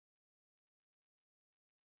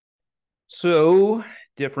So,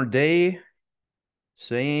 different day,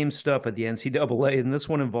 same stuff at the NCAA, and this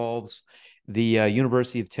one involves the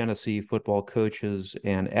University of Tennessee football coaches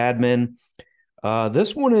and admin.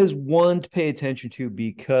 This one is one to pay attention to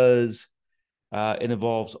because it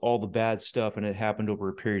involves all the bad stuff, and it happened over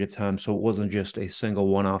a period of time. So it wasn't just a single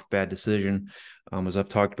one-off bad decision. As I've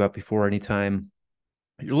talked about before, anytime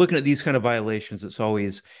you're looking at these kind of violations, it's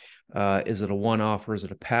always is it a one-off or is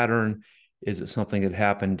it a pattern? Is it something that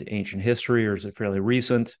happened in ancient history or is it fairly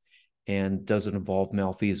recent? And does it involve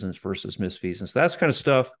malfeasance versus misfeasance? That's kind of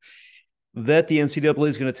stuff that the NCAA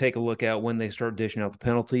is going to take a look at when they start dishing out the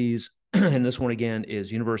penalties. And this one, again,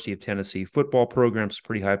 is University of Tennessee football program. It's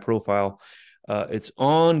pretty high profile. It's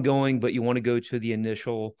ongoing, but you want to go to the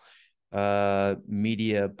initial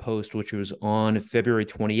media post, which was on February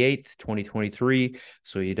 28th, 2023.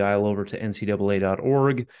 So you dial over to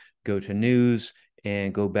ncaa.org, go to news,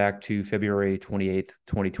 and go back to February 28th,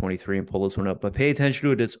 2023, and pull this one up. But pay attention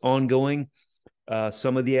to it. It's ongoing.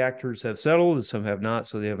 Some of the actors have settled and some have not,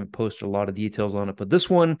 so they haven't posted a lot of details on it. But this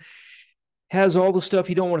one has all the stuff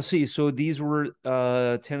you don't want to see. So these were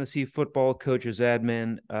Tennessee football coaches,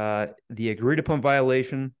 admin. The agreed upon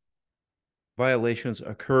violations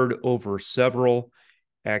occurred over several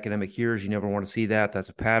academic years. You never want to see that. That's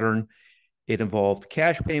a pattern. It involved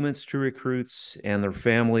cash payments to recruits and their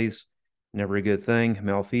families. Never a good thing.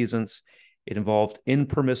 Malfeasance. It involved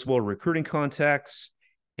impermissible recruiting contacts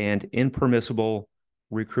and impermissible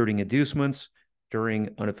recruiting inducements during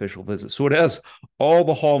unofficial visits. So it has all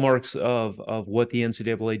the hallmarks of what the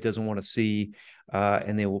NCAA doesn't want to see,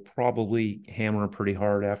 and they will probably hammer them pretty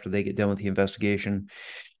hard after they get done with the investigation.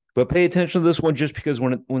 But pay attention to this one just because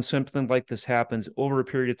when something like this happens over a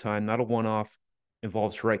period of time, not a one-off,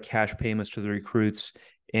 involves direct cash payments to the recruits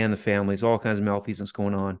and the families, all kinds of malfeasance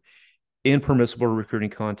going on, impermissible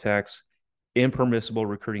recruiting contacts, impermissible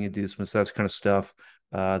recruiting inducements. That's kind of stuff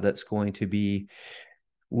that's going to be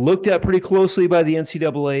looked at pretty closely by the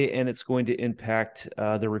NCAA, and it's going to impact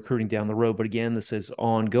the recruiting down the road. But again, this is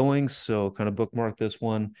ongoing, so kind of bookmark this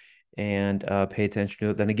one and pay attention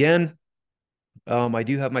to it. Then again, I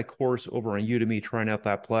do have my course over on Udemy, trying out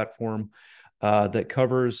that platform that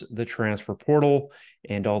covers the transfer portal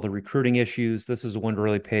and all the recruiting issues. This is the one to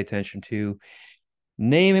really pay attention to.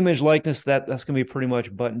 Name, image, likeness, that's going to be pretty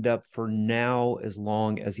much buttoned up for now, as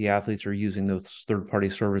long as the athletes are using those third-party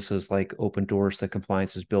services like Open Doors, that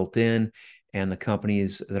compliance is built in, and the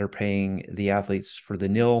companies that are paying the athletes for the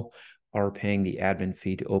nil are paying the admin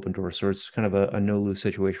fee to Open Doors. So it's kind of a no-lose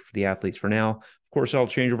situation for the athletes for now. Of course, that'll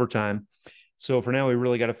change over time. So for now, we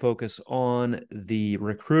really got to focus on the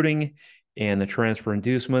recruiting and the transfer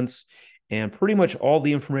inducements, and pretty much all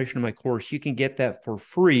the information in my course. You can get that for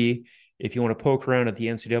free if you want to poke around at the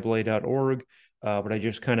ncaa.org. But I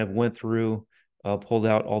just kind of went through, pulled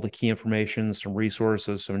out all the key information, some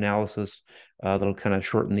resources, some analysis that'll kind of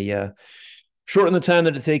shorten the time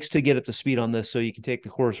that it takes to get up to speed on this. So you can take the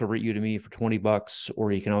course over at Udemy for $20,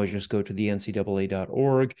 or you can always just go to the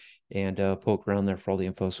ncaa.org and poke around there for all the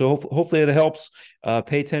info. So hopefully it helps.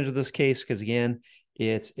 Pay attention to this case because, again,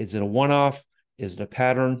 is it a one-off? Is it a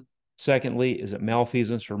pattern? Secondly, is it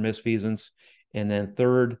malfeasance or misfeasance? And then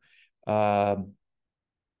third,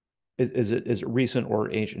 is it recent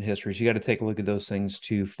or ancient history? So you got to take a look at those things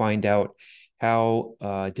to find out how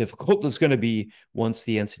difficult it's going to be once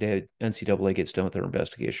the NCAA gets done with their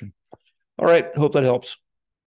investigation. All right, hope that helps.